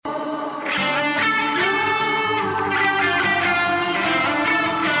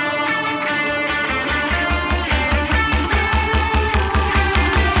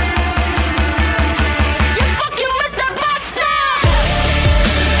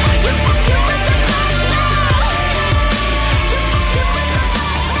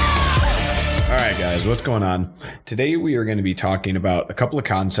what's going on? Today we are going to be talking about a couple of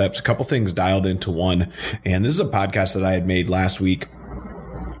concepts, a couple things dialed into one. And this is a podcast that I had made last week.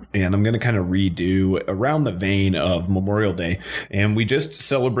 And I'm going to kind of redo around the vein of Memorial Day. And we just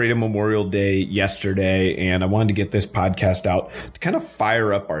celebrated Memorial Day yesterday, and I wanted to get this podcast out to kind of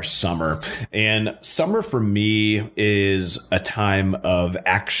fire up our summer. And summer for me is a time of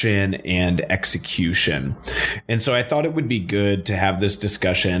action and execution. And so I thought it would be good to have this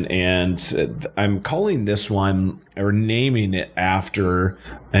discussion, and I'm calling this one, or naming it after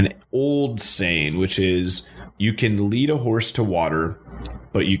an old saying, which is, you can lead a horse to water,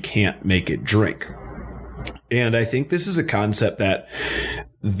 but you can't make it drink. And I think this is a concept that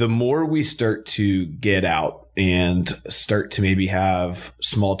the more we start to get out and start to maybe have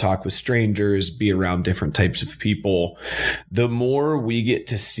small talk with strangers, be around different types of people, the more we get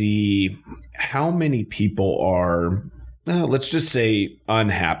to see how many people are, let's just say,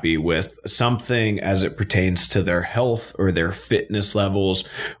 unhappy with something as it pertains to their health or their fitness levels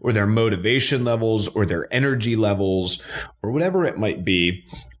or their motivation levels or their energy levels or whatever it might be.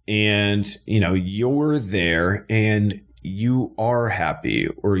 And, you're there and you are happy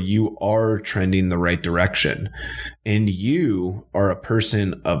or you are trending the right direction and you are a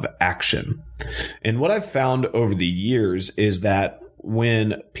person of action. And what I've found over the years is that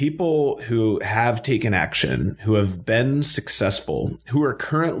when people who have taken action, who have been successful, who are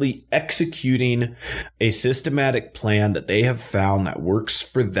currently executing a systematic plan that they have found that works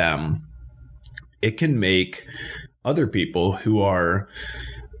for them, it can make other people who are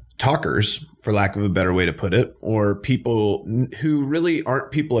talkers, for lack of a better way to put it, or people who really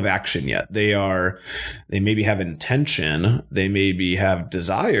aren't people of action yet. They maybe have intention, they maybe have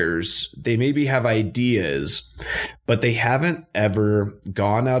desires, they maybe have ideas, but they haven't ever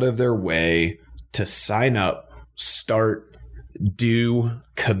gone out of their way to sign up, start, do,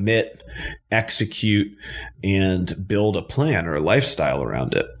 commit, execute, and build a plan or a lifestyle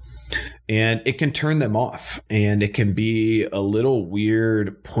around it. And it can turn them off, and it can be a little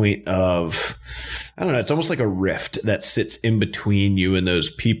weird point of, I don't know, it's almost like a rift that sits in between you and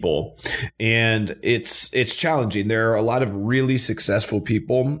those people. And it's challenging. There are a lot of really successful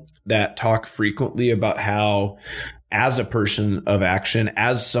people that talk frequently about how, as a person of action,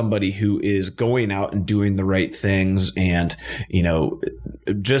 as somebody who is going out and doing the right things and,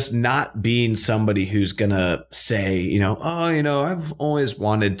 just not being somebody who's going to say, I've always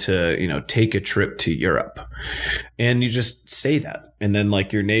wanted to, take a trip to Europe. And you just say that. And then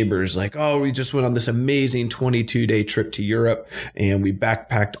like your neighbor's like, oh, we just went on this amazing 22-day trip to Europe and we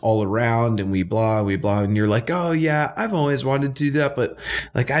backpacked all around and we blah. And you're like, oh yeah, I've always wanted to do that. But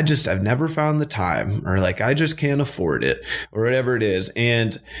like, I've never found the time, or like, I just can't afford it, or whatever it is.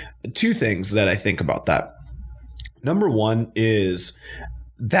 And two things that I think about that. Number one is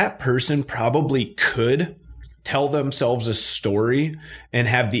that person probably could tell themselves a story and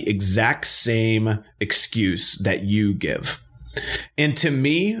have the exact same excuse that you give. And to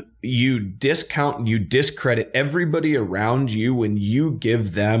me, you discount, you discredit everybody around you when you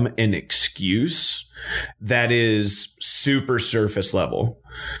give them an excuse that is super surface level.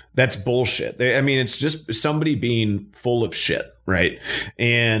 That's bullshit. It's just somebody being full of shit, right?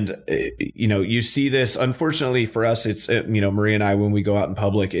 And, you see this, unfortunately for us, it's, Maria and I, when we go out in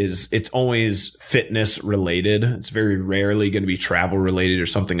public, it's always fitness related. It's very rarely going to be travel related or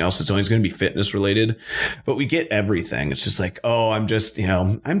something else. It's always going to be fitness related, but we get everything. It's just like, oh, I'm just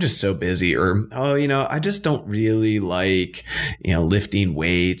so busy, or, oh, I just don't really like, lifting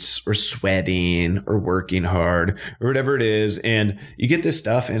weights or sweating or working hard or whatever it is. And you get this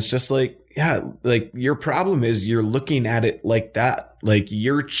stuff and it's just like, yeah, like your problem is you're looking at it like that. Like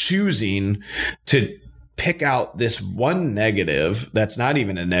you're choosing to pick out this one negative that's not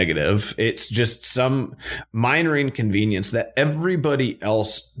even a negative. It's just some minor inconvenience that everybody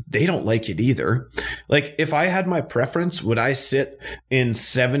else, they don't like it either. Like if I had my preference, would I sit in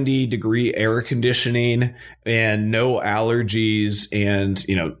 70-degree air conditioning and no allergies and,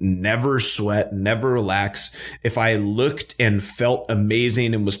 never sweat, never relax? If I looked and felt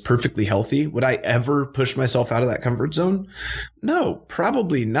amazing and was perfectly healthy, would I ever push myself out of that comfort zone? No,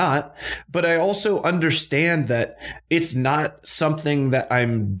 probably not. But I also understand that it's not something that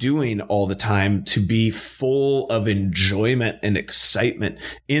I'm doing all the time to be full of enjoyment and excitement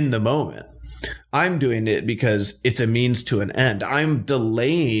in the moment. I'm doing it because it's a means to an end. I'm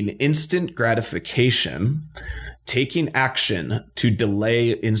delaying instant gratification, taking action to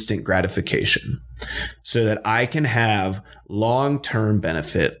delay instant gratification so that I can have long-term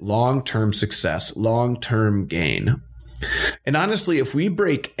benefit, long-term success, long-term gain. And honestly, if we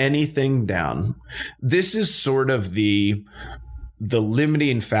break anything down, this is sort of the the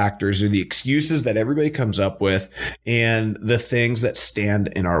limiting factors or the excuses that everybody comes up with and the things that stand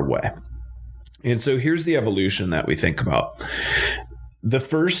in our way. And so here's the evolution that we think about. The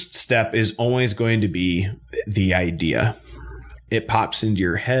first step is always going to be the idea. It pops into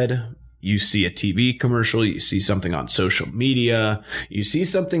your head. You see a TV commercial, you see something on social media, you see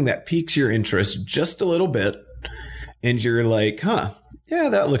something that piques your interest just a little bit, and you're like, yeah,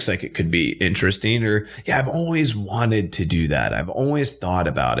 that looks like it could be interesting. Or, yeah, I've always wanted to do that. I've always thought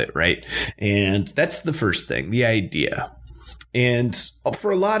about it, right? And that's the first thing, the idea. And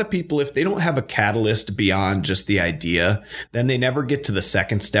for a lot of people, if they don't have a catalyst beyond just the idea, then they never get to the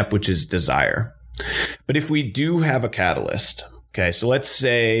second step, which is desire. But if we do have a catalyst, okay, so let's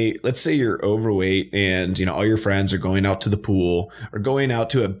say you're overweight and, all your friends are going out to the pool or going out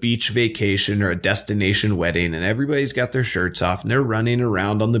to a beach vacation or a destination wedding, and everybody's got their shirts off and they're running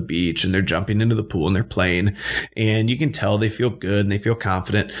around on the beach and they're jumping into the pool and they're playing, and you can tell they feel good and they feel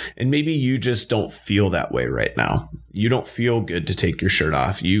confident. And maybe you just don't feel that way right now. You don't feel good to take your shirt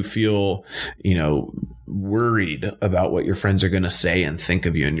off. You feel, worried about what your friends are going to say and think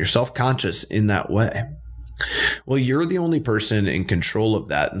of you, and you're self-conscious in that way. Well, you're the only person in control of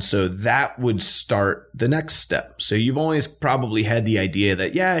that. And so that would start the next step. So you've always probably had the idea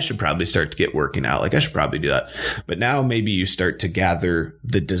that, yeah, I should probably start to get working out. Like I should probably do that. But now maybe you start to gather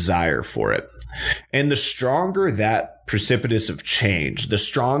the desire for it. And the stronger that precipitous of change, the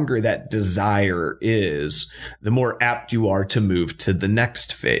stronger that desire is, the more apt you are to move to the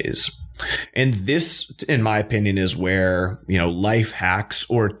next phase. And this, in my opinion, is where, life hacks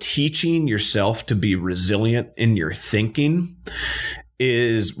or teaching yourself to be resilient in your thinking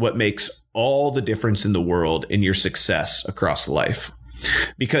is what makes all the difference in the world in your success across life.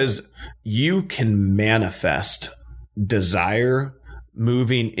 Because you can manifest desire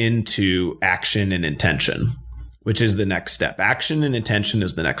moving into action and intention, which is the next step. Action and intention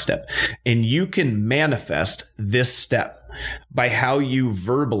is the next step. And you can manifest this step by how you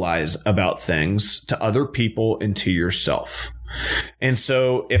verbalize about things to other people and to yourself. And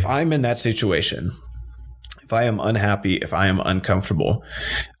so if I'm in that situation, if I am unhappy, if I am uncomfortable,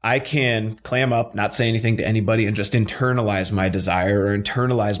 I can clam up, not say anything to anybody, and just internalize my desire or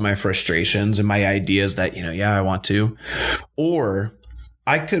internalize my frustrations and my ideas that, I want to. Or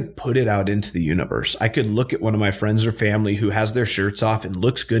I could put it out into the universe. I could look at one of my friends or family who has their shirts off and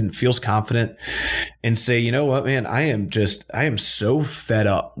looks good and feels confident and say, you know what, man, I am so fed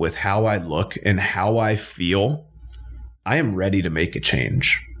up with how I look and how I feel. I am ready to make a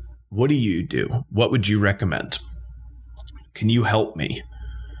change. What do you do? What would you recommend? Can you help me?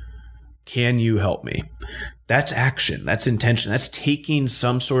 Can you help me? That's action. That's intention. That's taking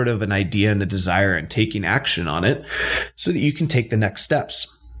some sort of an idea and a desire and taking action on it so that you can take the next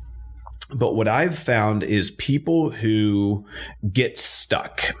steps. But what I've found is people who get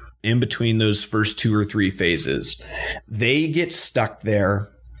stuck in between those first 2 or 3 phases, they get stuck there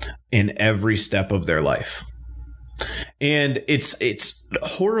in every step of their life. And it's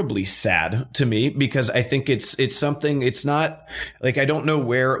horribly sad to me because I think it's something, it's not like, I don't know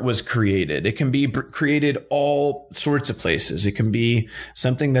where it was created. It can be created all sorts of places. It can be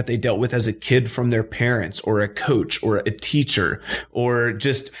something that they dealt with as a kid from their parents or a coach or a teacher, or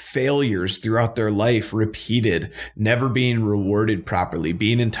just failures throughout their life, repeated, never being rewarded properly,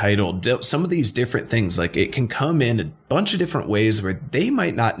 being entitled. Some of these different things, like it can come in a bunch of different ways where they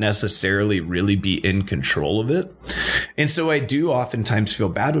might not necessarily really be in control of it. And so I do oftentimes feel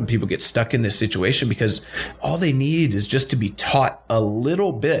bad when people get stuck in this situation because all they need is just to be taught a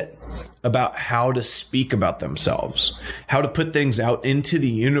little bit about how to speak about themselves, how to put things out into the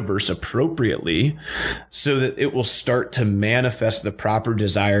universe appropriately so that it will start to manifest the proper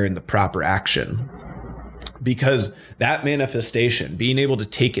desire and the proper action. Because that manifestation, being able to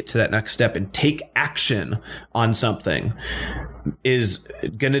take it to that next step and take action on something, is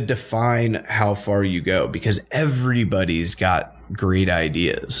going to define how far you go, because everybody's got great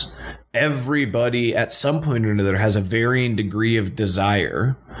ideas. Everybody at some point or another has a varying degree of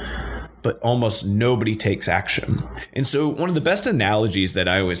desire, but almost nobody takes action. And so one of the best analogies that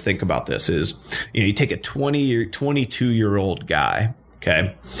I always think about this is, you take a 22-year-old guy.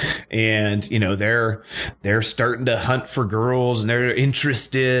 Okay. And, they're starting to hunt for girls and they're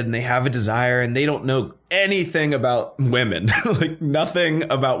interested and they have a desire and they don't know anything about women, like nothing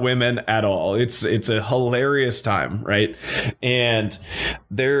about women at all. It's a hilarious time, right? And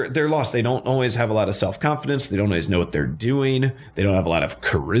they're lost. They don't always have a lot of self-confidence. They don't always know what they're doing. They don't have a lot of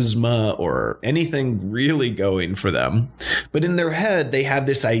charisma or anything really going for them. But in their head, they have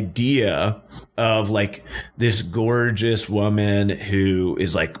this idea of like this gorgeous woman who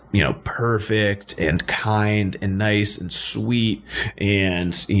is like, you know, perfect and kind and nice and sweet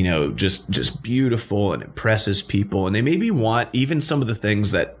and, you know, just beautiful and impresses people. And they maybe want even some of the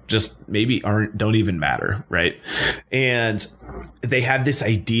things that just maybe don't even matter, right? And they have this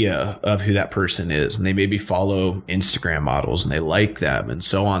idea of who that person is, and they maybe follow Instagram models and they like them and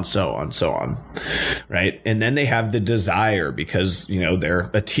so on, right? And then they have the desire because, you know, they're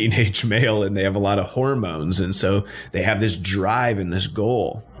a teenage male and they have a lot of hormones. And so they have this drive and this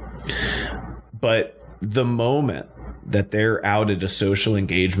goal. But the moment that they're out at a social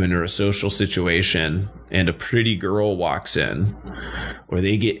engagement or a social situation and a pretty girl walks in, or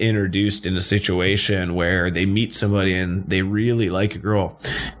they get introduced in a situation where they meet somebody and they really like a girl,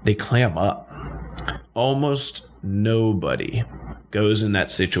 they clam up. Almost nobody goes in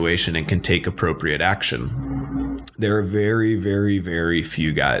that situation and can take appropriate action. There are very, very, very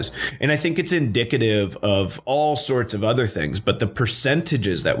few guys. And I think it's indicative of all sorts of other things, but the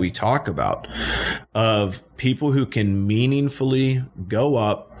percentages that we talk about of people who can meaningfully go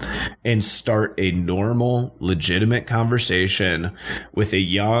up and start a normal, legitimate conversation with a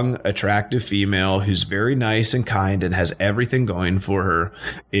young, attractive female who's very nice and kind and has everything going for her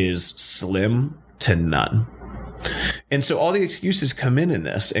is slim to none. And so all the excuses come in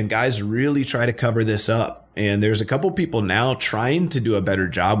this, and guys really try to cover this up. And there's a couple people now trying to do a better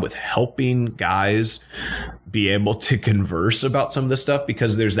job with helping guys be able to converse about some of this stuff,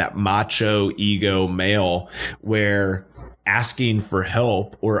 because there's that macho ego male where asking for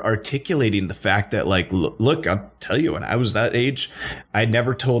help or articulating the fact that, like, look, I'll tell you, when I was that age, I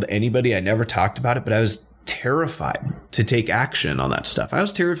never told anybody, I never talked about it, but I was terrified to take action on that stuff. I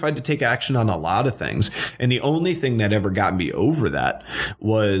was terrified to take action on a lot of things. And the only thing that ever got me over that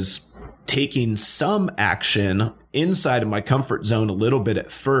was taking some action inside of my comfort zone a little bit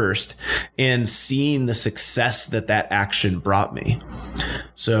at first and seeing the success that action brought me.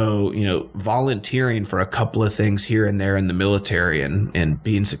 So, you know, volunteering for a couple of things here and there in the military and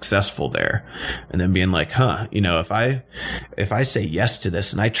being successful there, and then being like, you know, if I say yes to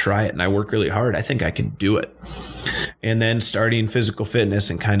this and I try it and I work really hard, I think I can do it. And then starting physical fitness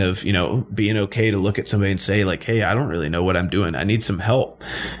and kind of, you know, being okay to look at somebody and say, like, hey, I don't really know what I'm doing. I need some help.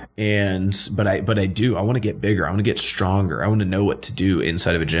 But I do. I want to get bigger. I want to get stronger. I want to know what to do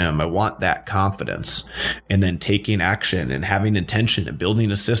inside of a gym. I want that confidence. And then taking action and having intention and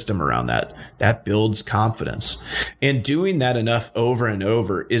building a system around that builds confidence. And doing that enough over and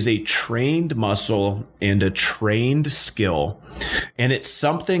over is a trained muscle and a trained skill. And it's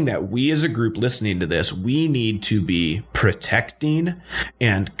something that we as a group listening to this, we need to be protecting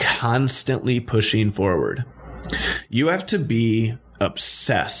and constantly pushing forward. You have to be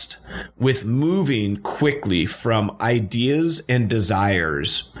obsessed with moving quickly from ideas and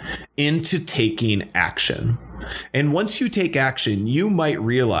desires into taking action. And once you take action, you might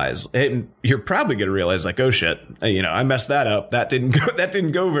realize, and you're probably going to realize, like, oh shit, you know, I messed that up. That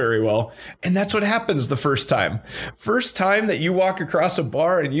didn't go very well. And that's what happens the first time. First time that you walk across a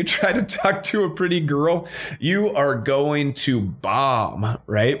bar and you try to talk to a pretty girl, you are going to bomb,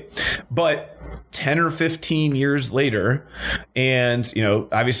 right? But 10 or 15 years later, and, you know,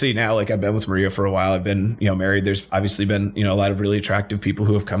 obviously now, like, I've been with Maria for a while. I've been, you know, married. There's obviously been, you know, a lot of really attractive people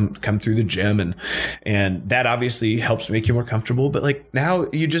who have come through the gym, and that obviously helps make you more comfortable. But, like, now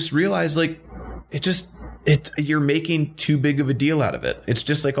you just realize, like, you're making too big of a deal out of it. It's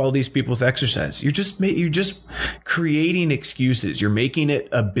just like all these people with exercise. You're just creating excuses. You're making it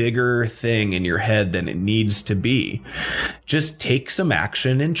a bigger thing in your head than it needs to be. Just take some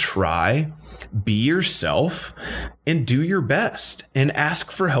action and try. Be yourself and do your best and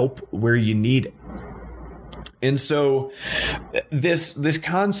ask for help where you need it. And so this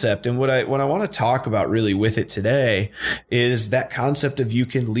concept, and what I want to talk about really with it today, is that concept of you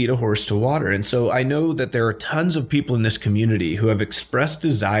can lead a horse to water. And so I know that there are tons of people in this community who have expressed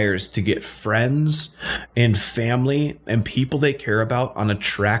desires to get friends and family and people they care about on a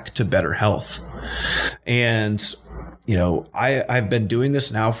track to better health. And you know, I've been doing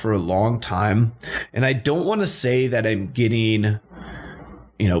this now for a long time, and I don't want to say that I'm getting,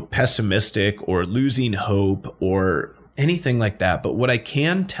 you know, pessimistic or losing hope or anything like that. But what I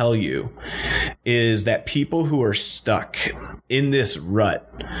can tell you is that people who are stuck in this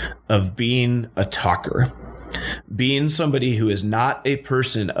rut of being a talker being somebody who is not a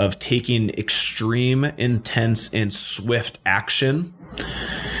person of taking extreme, intense, and swift action,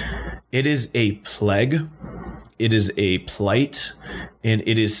 it is a plague. It is a plight, and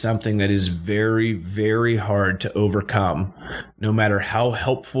it is something that is very, very hard to overcome. No matter how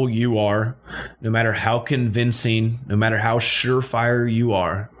helpful you are, no matter how convincing, no matter how surefire you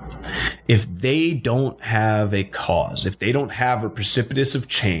are, if they don't have a cause, if they don't have a precipitous of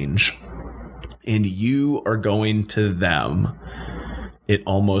change, and you are going to them, it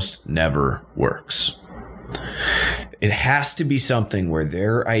almost never works. It has to be something where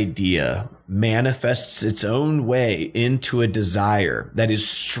their idea manifests its own way into a desire that is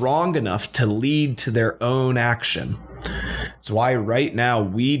strong enough to lead to their own action. It's why right now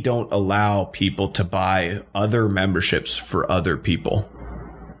we don't allow people to buy other memberships for other people.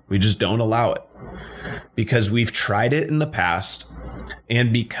 We just don't allow it because we've tried it in the past,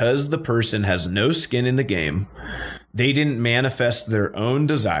 and because the person has no skin in the game, they didn't manifest their own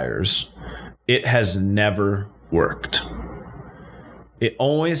desires. It has never worked. It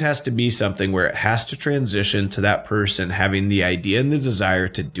always has to be something where it has to transition to that person having the idea and the desire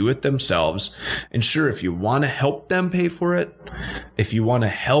to do it themselves. And sure, if you want to help them pay for it, if you want to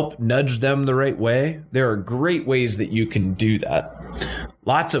help nudge them the right way, there are great ways that you can do that.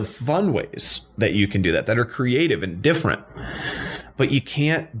 Lots of fun ways that you can do that are creative and different, but you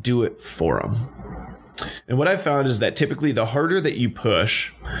can't do it for them. And what I've found is that typically the harder that you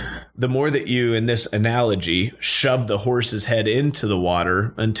push, the more that you, in this analogy, shove the horse's head into the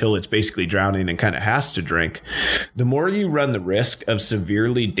water until it's basically drowning and kind of has to drink, the more you run the risk of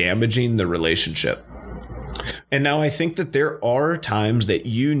severely damaging the relationship. And now I think that there are times that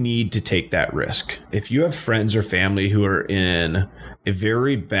you need to take that risk. If you have friends or family who are in a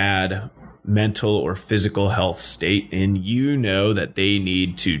very bad mental or physical health state, and you know that they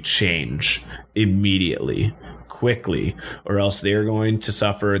need to change immediately, quickly, or else they're going to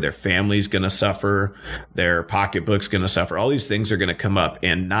suffer, their family's going to suffer, their pocketbook's going to suffer, all these things are going to come up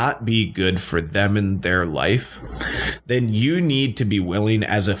and not be good for them in their life, then you need to be willing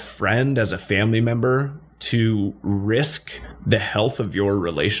as a friend, as a family member, to risk the health of your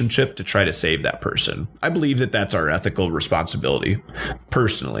relationship to try to save that person. I believe that that's our ethical responsibility.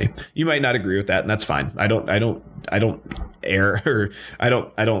 Personally, you might not agree with that, and that's fine. I don't err, or I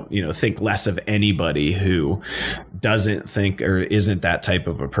don't, think less of anybody who doesn't think or isn't that type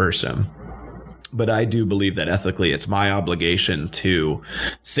of a person. But I do believe that ethically, it's my obligation to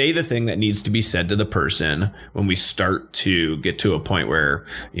say the thing that needs to be said to the person when we start to get to a point where,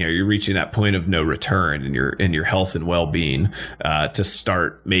 you're reaching that point of no return in your health and well-being, to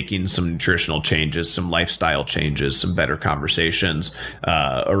start making some nutritional changes, some lifestyle changes, some better conversations,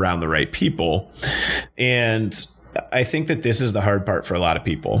 around the right people. And I think that this is the hard part for a lot of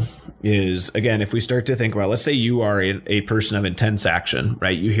people is, again, if we start to think about, let's say you are a person of intense action,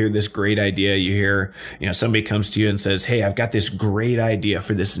 right? You hear this great idea. You hear, somebody comes to you and says, hey, I've got this great idea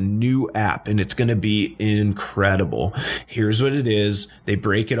for this new app and it's going to be incredible. Here's what it is. They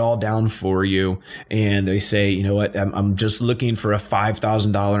break it all down for you. And they say, you know what? I'm just looking for a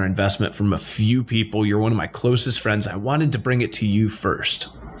 $5,000 investment from a few people. You're one of my closest friends. I wanted to bring it to you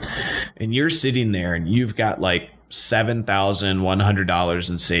first. And you're sitting there and you've got like $7,100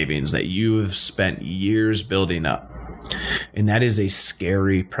 in savings that you have spent years building up. And that is a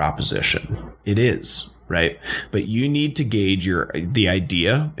scary proposition. It is, right? But you need to gauge the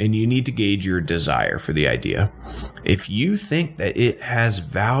idea, and you need to gauge your desire for the idea. If you think that it has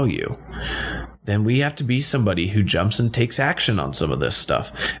value, then we have to be somebody who jumps and takes action on some of this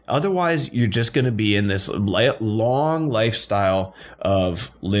stuff. Otherwise, you're just going to be in this long lifestyle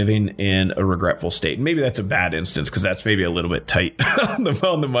of living in a regretful state. And maybe that's a bad instance because that's maybe a little bit tight on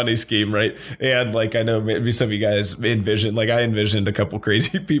the money scheme, right? And I know maybe some of you guys envisioned, I envisioned a couple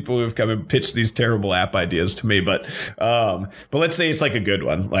crazy people who have come and pitched these terrible app ideas to me. But let's say it's like a good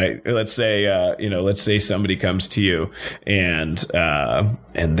one. Let's say somebody comes to you and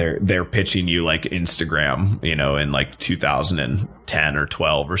they're pitching you like Instagram, in like 2010 or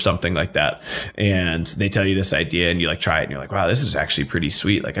 12 or something like that. And they tell you this idea and you try it and you're like, wow, this is actually pretty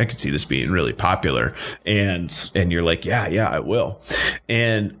sweet. I could see this being really popular. And you're like, yeah, I will.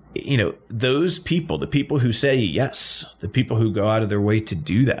 And those people, the people who say yes, the people who go out of their way to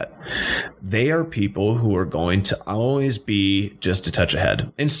do that, they are people who are going to always be just a touch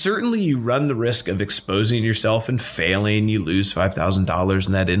ahead. And certainly you run the risk of exposing yourself and failing. You lose $5,000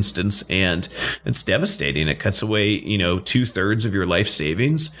 in that instance, and it's devastating. It cuts away, 2/3 of your life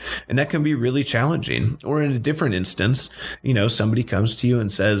savings, and that can be really challenging. Or in a different instance, somebody comes to you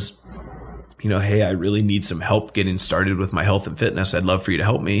and says, hey, I really need some help getting started with my health and fitness. I'd love for you to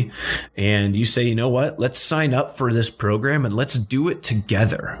help me. And you say, you know what? Let's sign up for this program and let's do it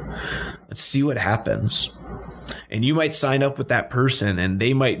together. Let's see what happens. And you might sign up with that person and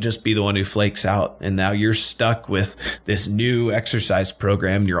they might just be the one who flakes out. And now you're stuck with this new exercise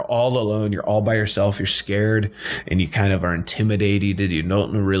program. You're all alone. You're all by yourself. You're scared and you kind of are intimidated. You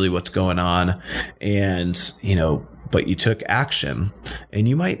don't know really what's going on. And, but you took action and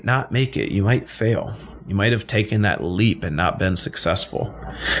you might not make it. You might fail. You might have taken that leap and not been successful.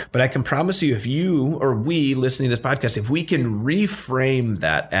 But I can promise you, if you or we listening to this podcast, if we can reframe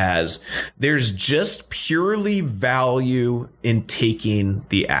that as there's just purely value in taking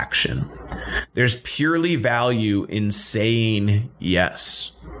the action. There's purely value in saying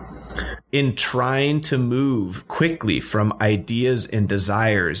yes, in trying to move quickly from ideas and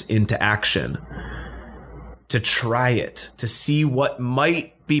desires into action, to try it, to see what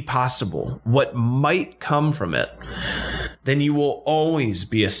might be possible, what might come from it, then you will always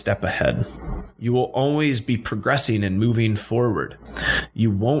be a step ahead. You will always be progressing and moving forward.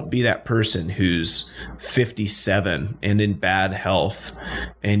 You won't be that person who's 57 and in bad health,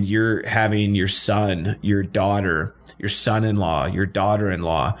 and you're having your son, your daughter, your son-in-law, your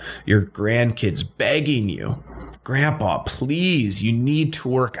daughter-in-law, your grandkids begging you, Grandpa, please, you need to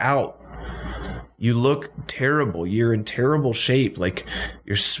work out. You look terrible. You're in terrible shape. Like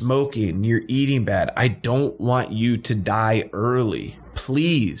you're smoking, you're eating bad. I don't want you to die early.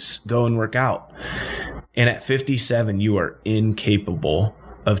 Please go and work out. And at 57, you are incapable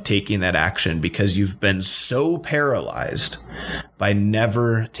of taking that action because you've been so paralyzed by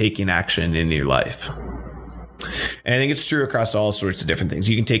never taking action in your life. And I think it's true across all sorts of different things.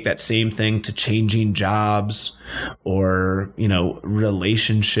 You can take that same thing to changing jobs or,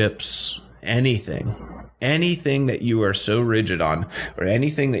 relationships. Anything that you are so rigid on or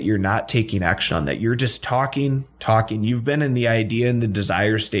anything that you're not taking action on, that you're just talking, you've been in the idea and the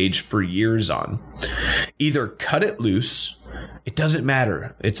desire stage for years on. Either cut it loose. It doesn't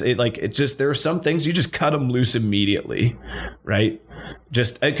matter. It's just, there are some things you just cut them loose immediately, right?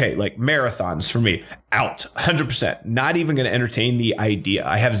 Just, okay, like marathons for me, out 100%. Not even going to entertain the idea.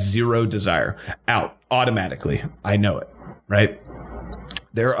 I have zero desire, out automatically. I know it, right?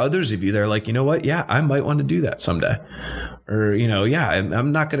 There are others of you that are like, you know what? Yeah, I might want to do that someday. Or,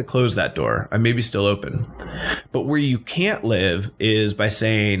 I'm not going to close that door. I may be still open. But where you can't live is by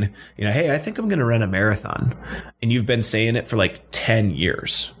saying, hey, I think I'm going to run a marathon. And you've been saying it for like 10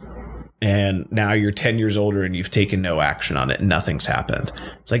 years. And now you're 10 years older and you've taken no action on it and nothing's happened.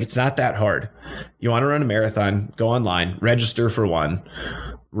 It's like, it's not that hard. You want to run a marathon, go online, register for one.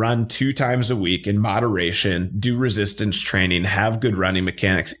 Run 2 times a week in moderation, do resistance training, have good running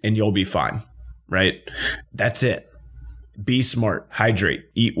mechanics, and you'll be fine, right? That's it. Be smart, hydrate,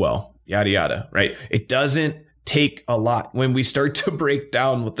 eat well, yada, yada, right? It doesn't take a lot. When we start to break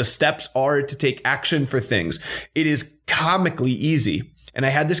down what the steps are to take action for things, it is comically easy. And I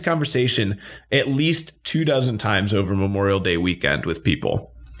had this conversation at least 24 times over Memorial Day weekend with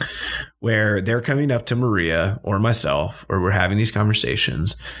people, where they're coming up to Maria or myself, or we're having these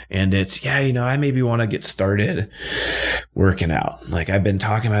conversations and it's, I maybe want to get started working out. Like I've been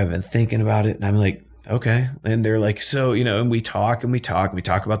thinking about it and I'm like, okay. And they're like, so, and we talk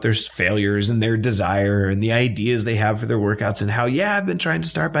about their failures and their desire and the ideas they have for their workouts and how, I've been trying to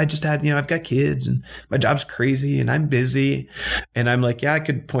start, but I just had, I've got kids and my job's crazy and I'm busy. And I'm like, I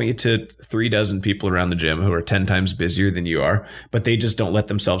could point you to 36 people around the gym who are 10 times busier than you are, but they just don't let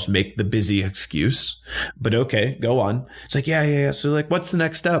themselves make the busy excuse. But okay, go on. It's like, yeah. So like, what's the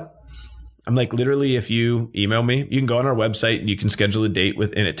next step? I'm like, literally, if you email me, you can go on our website and you can schedule a date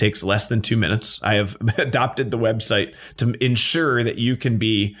and it takes less than 2 minutes. I have adopted the website to ensure that you can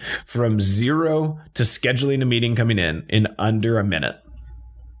be from zero to scheduling a meeting coming in under a minute.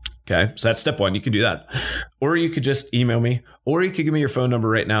 Okay. So that's step 1. You can do that. Or you could just email me, or you could give me your phone number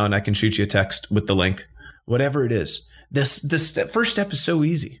right now and I can shoot you a text with the link, whatever it is. This first step is so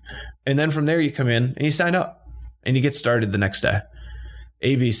easy. And then from there you come in and you sign up and you get started the next day.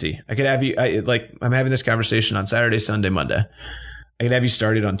 ABC. I could have you, I'm having this conversation on Saturday, Sunday, Monday. I could have you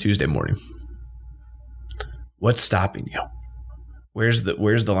started on Tuesday morning. What's stopping you? Where's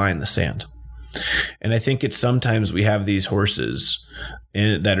the line in the sand? And I think it's sometimes we have these horses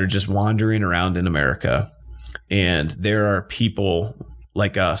that are just wandering around in America. And there are people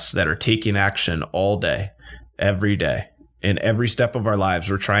like us that are taking action all day, every day. In every step of our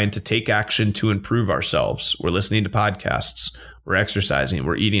lives, we're trying to take action to improve ourselves. We're listening to podcasts. We're exercising.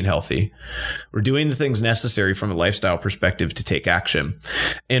 We're eating healthy. We're doing the things necessary from a lifestyle perspective to take action.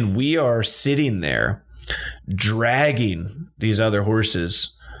 And we are sitting there dragging these other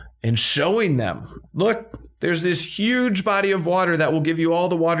horses and showing them, look, there's this huge body of water that will give you all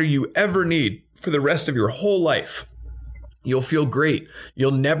the water you ever need for the rest of your whole life. You'll feel great.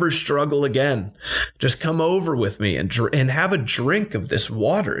 You'll never struggle again. Just come over with me and have a drink of this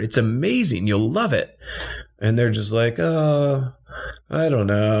water. It's amazing. You'll love it. And they're just like, oh, I don't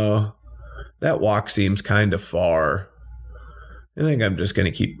know. That walk seems kind of far. I think I'm just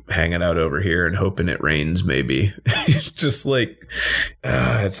going to keep hanging out over here and hoping it rains, maybe. Just like,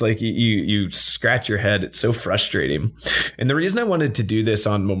 it's like you scratch your head. It's so frustrating. And the reason I wanted to do this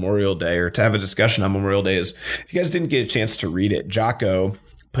on Memorial Day, or to have a discussion on Memorial Day, is if you guys didn't get a chance to read it, Jocko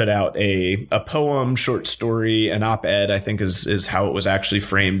put out a poem, short story, an op-ed, I think is how it was actually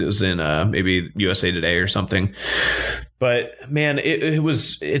framed. It was in maybe USA Today or something. But man,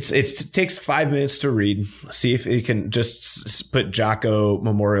 it takes 5 minutes to read. See if you can just put Jocko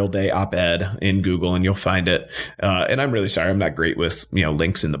Memorial Day op-ed in Google and you'll find it. And I'm really sorry, I'm not great with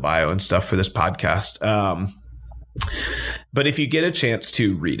links in the bio and stuff for this podcast. But if you get a chance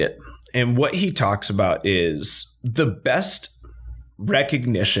to read it, and what he talks about is the best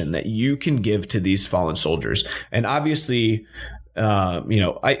recognition that you can give to these fallen soldiers. And obviously, a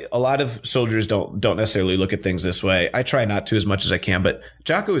lot of soldiers don't necessarily look at things this way. I try not to as much as I can, but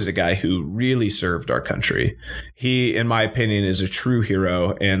Jocko is a guy who really served our country. He, in my opinion, is a true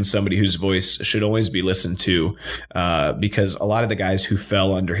hero and somebody whose voice should always be listened to, because a lot of the guys who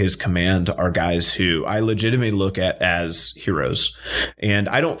fell under his command are guys who I legitimately look at as heroes. And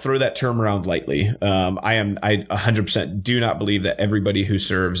I don't throw that term around lightly. I 100% do not believe that everybody who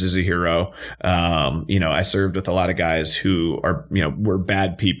serves is a hero. I served with a lot of guys who are, were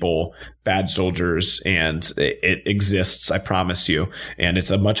bad people, bad soldiers, and it exists, I promise you. And it's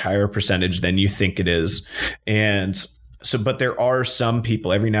a much higher percentage than you think it is. And so, but there are some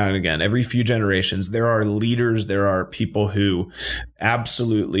people every now and again, every few generations, there are leaders, there are people who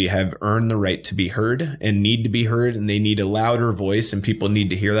absolutely have earned the right to be heard and need to be heard, and they need a louder voice, and people need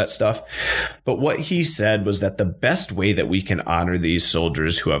to hear that stuff. But what he said was that the best way that we can honor these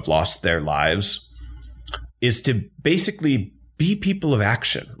soldiers who have lost their lives is to basically be people of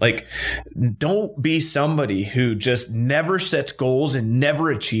action. Like, don't be somebody who just never sets goals and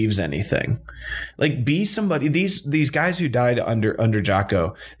never achieves anything. Like, be somebody, these guys who died under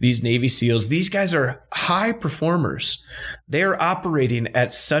Jocko, these Navy SEALs, these guys are high performers. They are operating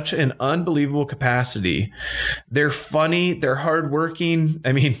at such an unbelievable capacity. They're funny. They're hardworking.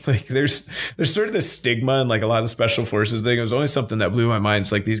 I mean, like, there's sort of this stigma in like a lot of special forces thing. It was only something that blew my mind.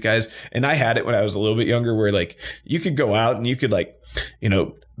 It's like these guys, and I had it when I was a little bit younger, where like you could go out and you could like,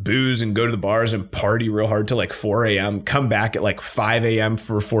 booze and go to the bars and party real hard till like 4 a.m., come back at like 5 a.m.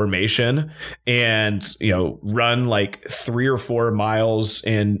 for formation and, run like 3 or 4 miles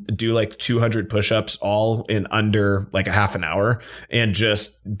and do like 200 push-ups all in under like a half an hour and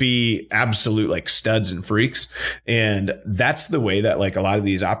just be absolute like studs and freaks. And that's the way that like a lot of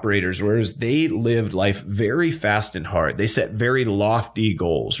these operators were, is they lived life very fast and hard. They set very lofty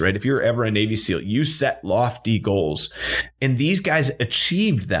goals, right? If you're ever a Navy SEAL, you set lofty goals, and these guys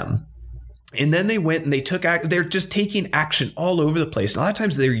achieved them. And then they went and they're just taking action all over the place. And a lot of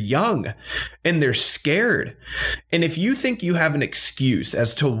times they're young and they're scared. And if you think you have an excuse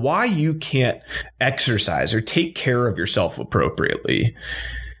as to why you can't exercise or take care of yourself appropriately,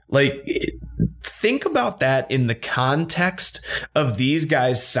 like, think about that in the context of these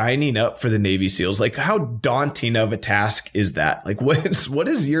guys signing up for the Navy SEALs. Like, how daunting of a task is that? Like, what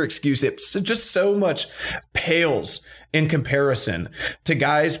is your excuse? It's just so much pales in comparison to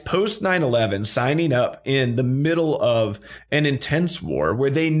guys post 9/11 signing up in the middle of an intense war where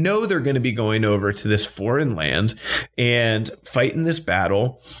they know they're going to be going over to this foreign land and fighting this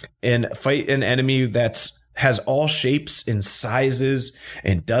battle and fight an enemy has all shapes and sizes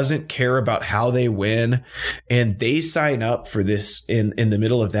and doesn't care about how they win. And they sign up for this in the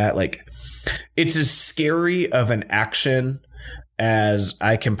middle of that. Like, it's as scary of an action as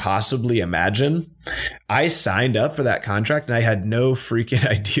I can possibly imagine. I signed up for that contract and I had no freaking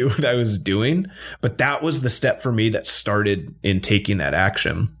idea what I was doing, but that was the step for me that started in taking that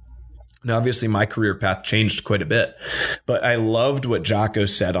action. Now, obviously my career path changed quite a bit, but I loved what Jocko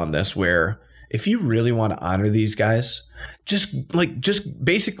said on this, where if you really want to honor these guys, just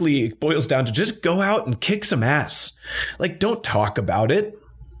basically it boils down to just go out and kick some ass. Like, don't talk about it.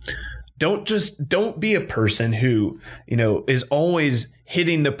 Don't be a person who, is always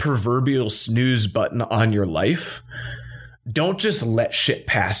hitting the proverbial snooze button on your life. Don't just let shit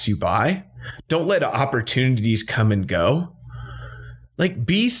pass you by. Don't let opportunities come and go. Like,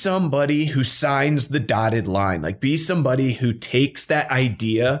 be somebody who signs the dotted line. Like, be somebody who takes that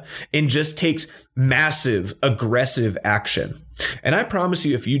idea and just takes massive, aggressive action. And I promise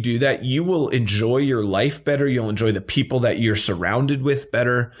you, if you do that, you will enjoy your life better. You'll enjoy the people that you're surrounded with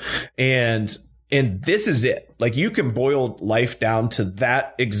better. And this is it. Like, you can boil life down to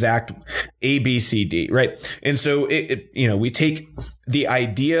that exact A, B, C, D, right? And so we take the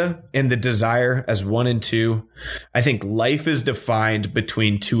idea and the desire as 1 and 2. I think life is defined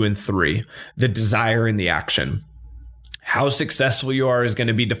between 2 and 3, the desire and the action. How successful you are is going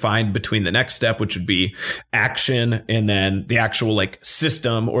to be defined between the next step, which would be action, and then the actual like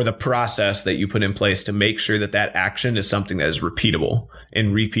system or the process that you put in place to make sure that that action is something that is repeatable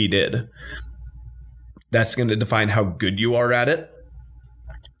and repeated. That's going to define how good you are at it.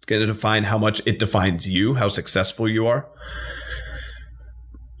 It's going to define how much it defines you, how successful you are.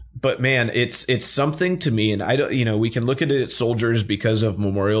 But man, it's something to me, and I don't, we can look at it at Soldiers because of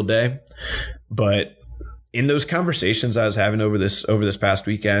Memorial Day, but in those conversations I was having over this past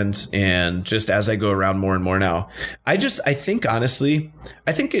weekend, and just as I go around more and more now, I think honestly,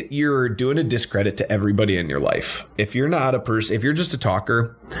 you're doing a discredit to everybody in your life. If you're not a person, if you're just a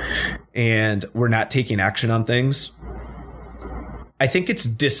talker and we're not taking action on things, I think it's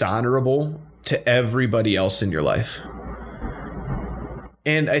dishonorable to everybody else in your life.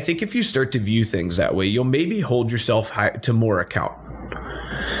 And I think if you start to view things that way, you'll maybe hold yourself to more account.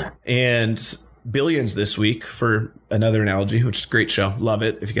 And Billions this week, for another analogy, which is a great show. Love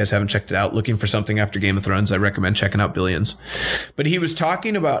it. If you guys haven't checked it out, looking for something after Game of Thrones, I recommend checking out Billions. But he was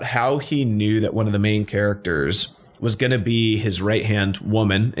talking about how he knew that one of the main characters was going to be his right-hand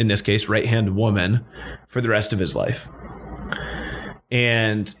woman, in this case, right-hand woman, for the rest of his life.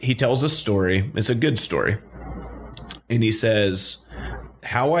 And he tells a story. It's a good story. And he says,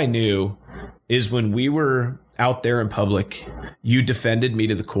 how I knew is when we were out there in public, you defended me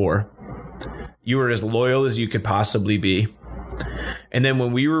to the core. You were as loyal as you could possibly be. And then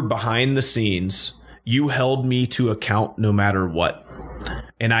when we were behind the scenes, you held me to account no matter what.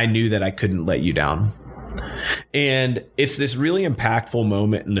 And I knew that I couldn't let you down. And it's this really impactful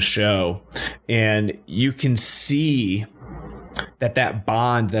moment in the show. And you can see that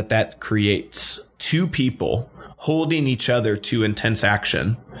bond that creates, two people holding each other to intense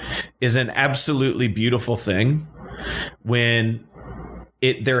action, is an absolutely beautiful thing when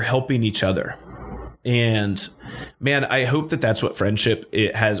they're helping each other. And man, I hope that that's what friendship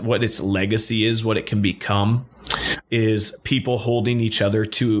it has, what its legacy is, what it can become, is people holding each other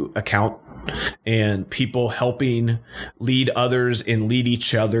to account and people helping lead others and lead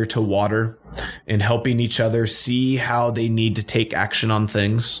each other to water and helping each other see how they need to take action on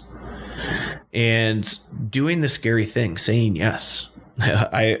things and doing the scary thing, saying yes.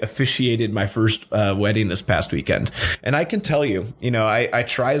 I officiated my first wedding this past weekend. And I can tell you, I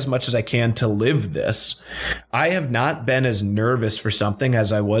try as much as I can to live this. I have not been as nervous for something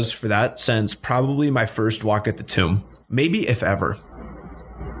as I was for that since probably my first walk at the tomb, maybe if ever.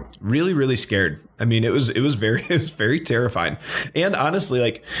 Really, really scared. I mean, it was very terrifying. And honestly,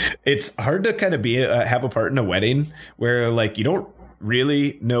 like, it's hard to kind of have a part in a wedding where like you don't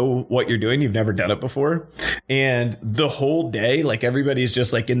really know what you're doing. You've never done it before. And the whole day, like, everybody's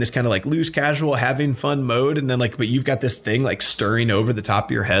just like in this kind of like loose, casual, having fun mode. And then like, but you've got this thing like stirring over the top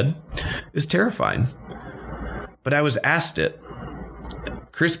of your head. It's terrifying. But I was asked it.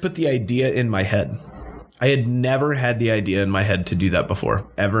 Chris put the idea in my head. I had never had the idea in my head to do that before,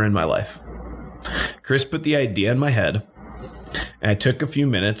 ever in my life. Chris put the idea in my head, and I took a few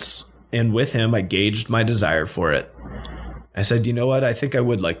minutes, and with him, I gauged my desire for it. I said, you know what? I think I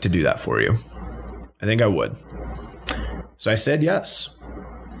would like to do that for you. I think I would. So I said yes.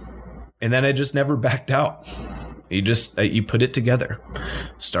 And then I just never backed out. You put it together.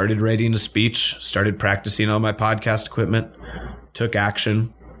 Started writing a speech, started practicing on my podcast equipment, took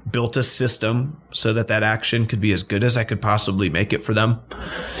action, built a system so that action could be as good as I could possibly make it for them.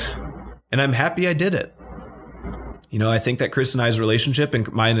 And I'm happy I did it. I think that Chris and I's relationship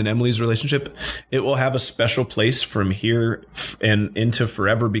and mine and Emily's relationship, it will have a special place from here and into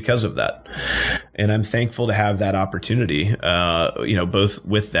forever because of that. And I'm thankful to have that opportunity, both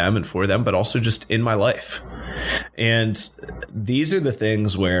with them and for them, but also just in my life. And these are the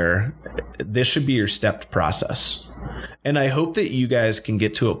things where this should be your stepped process. And I hope that you guys can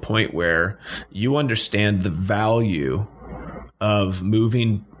get to a point where you understand the value of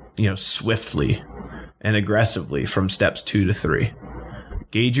moving, swiftly and aggressively from steps 2 to 3.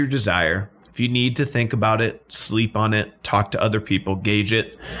 Gauge your desire. If you need to think about it, sleep on it, talk to other people, gauge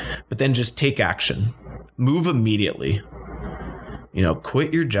it, but then just take action. Move immediately.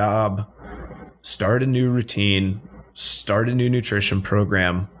 Quit your job, start a new routine, start a new nutrition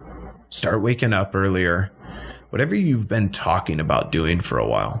program, start waking up earlier, whatever you've been talking about doing for a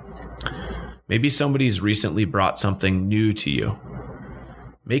while. Maybe somebody's recently brought something new to you.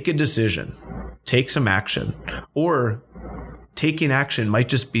 Make a decision. Take some action. Or taking action might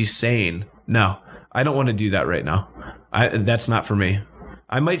just be saying, no, I don't want to do that right now. That's not for me.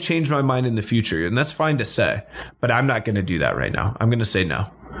 I might change my mind in the future, and that's fine to say, but I'm not going to do that right now. I'm going to say no.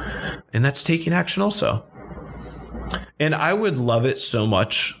 And that's taking action also. And I would love it so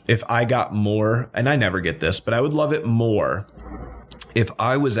much if I got more, and I never get this, but I would love it more if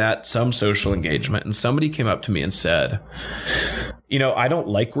I was at some social engagement and somebody came up to me and said, I don't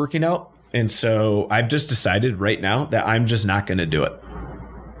like working out. And so I've just decided right now that I'm just not going to do it.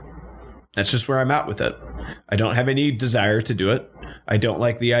 That's just where I'm at with it. I don't have any desire to do it. I don't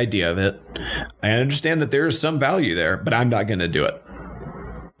like the idea of it. I understand that there is some value there, but I'm not going to do it.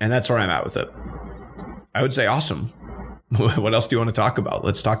 And that's where I'm at with it. I would say, awesome. What else do you want to talk about?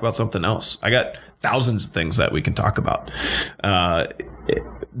 Let's talk about something else. I got thousands of things that we can talk about.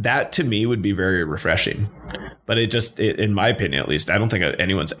 That to me would be very refreshing. But in my opinion, at least, I don't think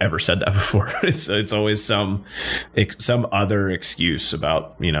anyone's ever said that before. It's always some other excuse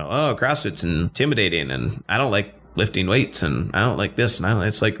about, CrossFit's intimidating and I don't like lifting weights and I don't like this. And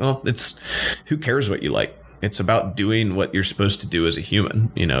it's like, well, who cares what you like? It's about doing what you're supposed to do as a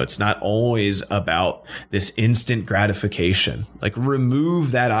human. It's not always about this instant gratification. Like,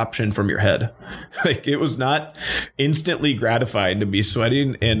 remove that option from your head. Like, it was not instantly gratifying to be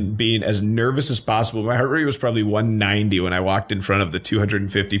sweating and being as nervous as possible. My heart rate was probably 190 when I walked in front of the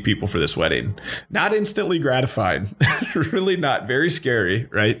 250 people for this wedding. Not instantly gratifying. Really not. Very scary,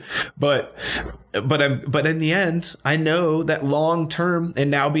 right? But in the end, I know that long term,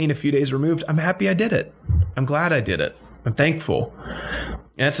 and now being a few days removed, I'm happy I did it. I'm glad I did it. I'm thankful. And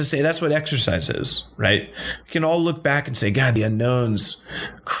that's to say, that's what exercise is, right? We can all look back and say, God, the unknowns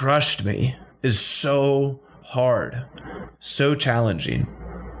crushed me. Is so hard, so challenging.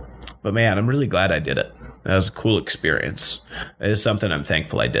 But man, I'm really glad I did it. That was a cool experience. It is something I'm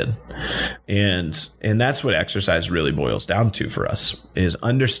thankful I did. And that's what exercise really boils down to for us, is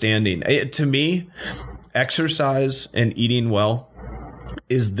understanding. To me, exercise and eating well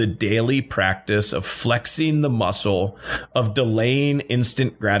is the daily practice of flexing the muscle of delaying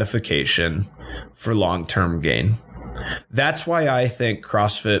instant gratification for long-term gain. That's why I think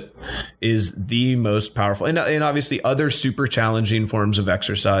CrossFit is the most powerful. And obviously other super challenging forms of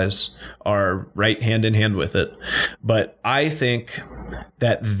exercise are right hand in hand with it. But I think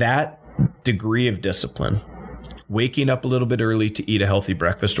that degree of discipline, waking up a little bit early to eat a healthy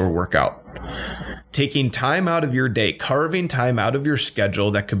breakfast or workout, taking time out of your day, carving time out of your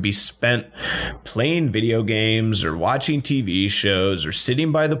schedule that could be spent playing video games or watching TV shows or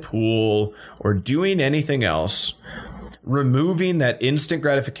sitting by the pool or doing anything else, removing that instant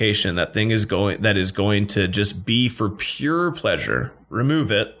gratification, that is going to just be for pure pleasure.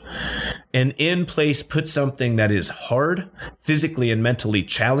 Remove it, and in place put something that is hard, physically and mentally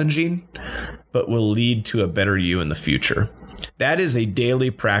challenging, but will lead to a better you in the future. That is a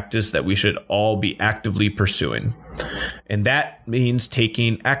daily practice that we should all be actively pursuing. And that means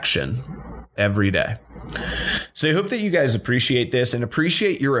taking action every day. So I hope that you guys appreciate this and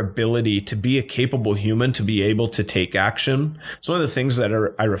appreciate your ability to be a capable human, to be able to take action. It's one of the things that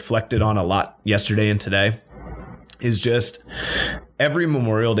I reflected on a lot yesterday and today is just every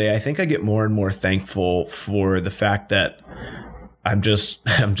Memorial Day. I think I get more and more thankful for the fact that I'm just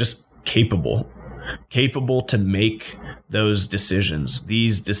capable to make those decisions,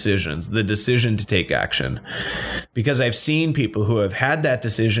 the decision to take action, because I've seen people who have had that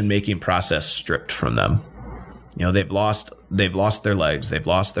decision making process stripped from them. They've lost their legs. They've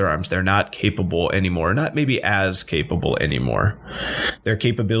lost their arms. They're not capable anymore, not maybe as capable anymore. Their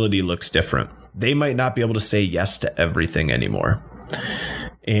capability looks different. They might not be able to say yes to everything anymore.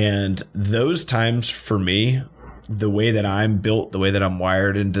 And those times for me, the way that I'm built, the way that I'm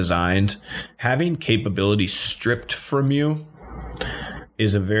wired and designed, having capability stripped from you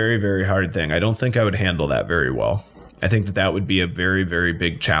is a very, very hard thing. I don't think I would handle that very well. I think that would be a very, very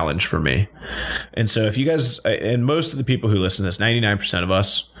big challenge for me. And so if you guys, and most of the people who listen to this, 99% of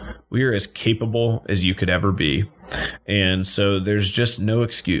us, we are as capable as you could ever be. And so there's just no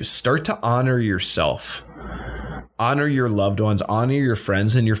excuse. Start to honor yourself. Honor your loved ones, honor your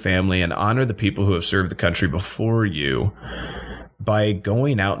friends and your family, and honor the people who have served the country before you by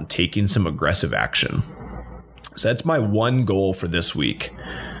going out and taking some aggressive action. So that's my one goal for this week.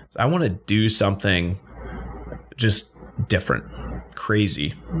 I want to do something just different,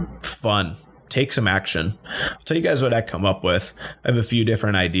 crazy, fun, take some action. I'll tell you guys what I come up with. I have a few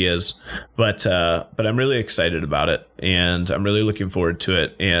different ideas, but I'm really excited about it, and I'm really looking forward to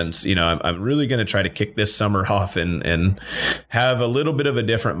it. And, I'm really going to try to kick this summer off and have a little bit of a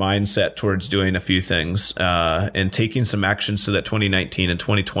different mindset towards doing a few things, and taking some action so that 2019 and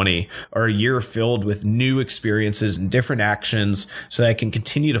 2020 are a year filled with new experiences and different actions so that I can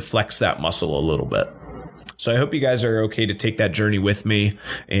continue to flex that muscle a little bit. So I hope you guys are okay to take that journey with me.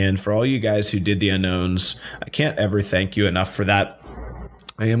 And for all you guys who did the unknowns, I can't ever thank you enough for that.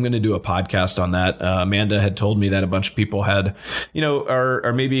 I am going to do a podcast on that. Amanda had told me that a bunch of people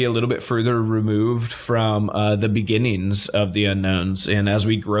are maybe a little bit further removed from the beginnings of the unknowns. And as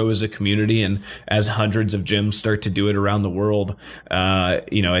we grow as a community and as hundreds of gyms start to do it around the world,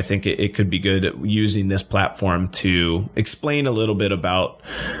 I think it could be good using this platform to explain a little bit about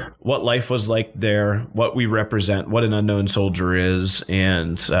what life was like there, what we represent, what an unknown soldier is.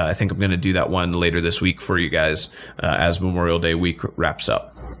 And I think I'm going to do that one later this week for you guys as Memorial Day week wraps up.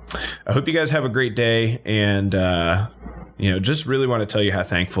 I hope you guys have a great day, and just really want to tell you how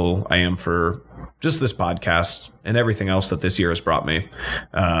thankful I am for just this podcast and everything else that this year has brought me.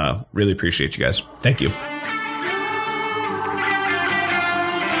 Really appreciate you guys. Thank you.